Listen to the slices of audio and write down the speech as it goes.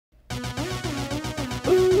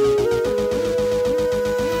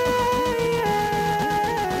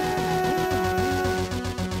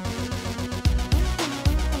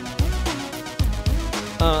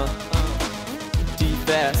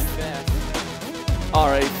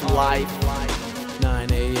RA for life.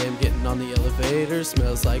 9 a.m. getting on the elevator.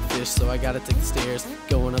 Smells like fish, so I gotta take the stairs.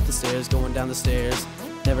 Going up the stairs, going down the stairs.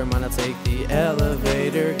 Never mind, I'll take the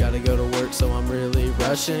elevator. Gotta go to work, so I'm really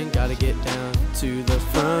rushing. Gotta get down to the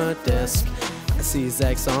front desk. I see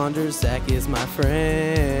Zach Saunders, Zach is my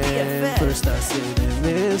friend. First I sit in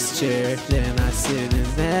this chair, then I sit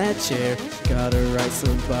in that chair. Gotta write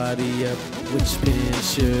somebody up, which pen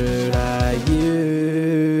should I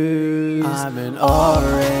use? I'm an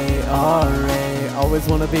RA, always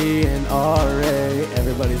wanna be an RA.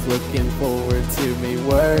 Everybody's looking forward to me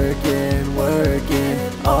working.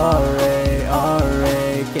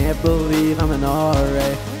 RA, can't believe I'm an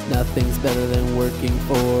RA. Nothing's better than working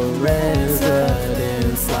for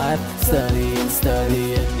residence life. Studying,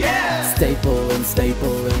 stapling,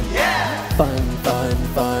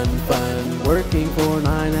 fun. Working for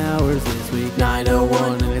 9 hours this week.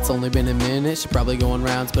 9:01 and it's only been a minute. Should probably go on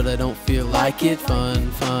rounds, but I don't feel like it.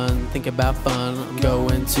 Fun, think about fun. I'm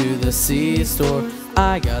going to the C-store.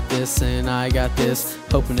 I got this and I got this,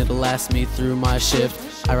 hoping it'll last me through my shift.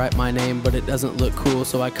 I write my name, but it doesn't look cool,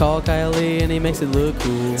 so I call Kylie and he makes it look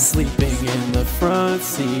cool. Sleeping in the front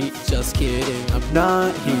seat, just kidding, I'm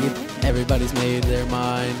not Heath. Everybody's made their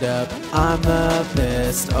mind up, I'm the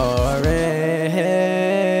best RA.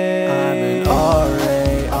 I'm an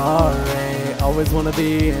RA, always wanna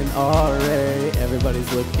be an RA. Everybody's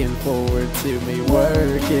looking forward to me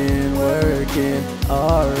working.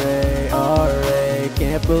 RA,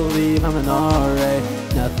 can't believe I'm an RA.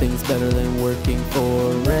 Nothing's better than working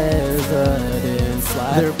for residence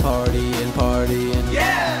life. They're partying.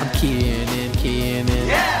 I'm keying in.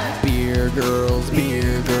 Beer girls,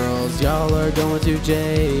 y'all are going to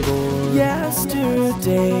J-Boy.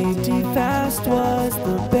 Yesterday, D-Fast was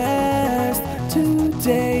the best.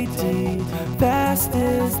 Today, D-Fast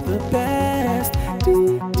is the best.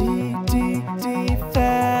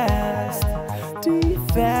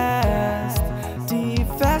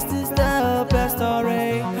 D-Fast is the best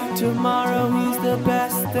RA. Tomorrow he's the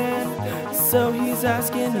best then, so he's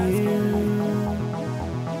asking you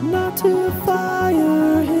not to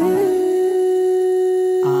fire him.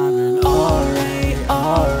 I'm an RA,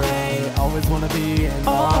 always wanna be an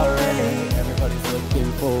RA. Everybody's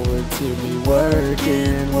looking forward to me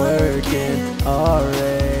working.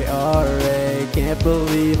 RA, can't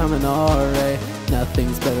believe I'm an RA.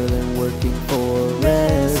 Nothing's better than working for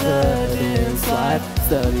residence life.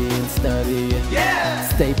 Studying, stapling,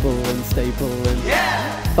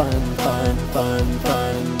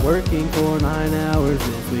 fun. Working for 9 hours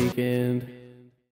this weekend.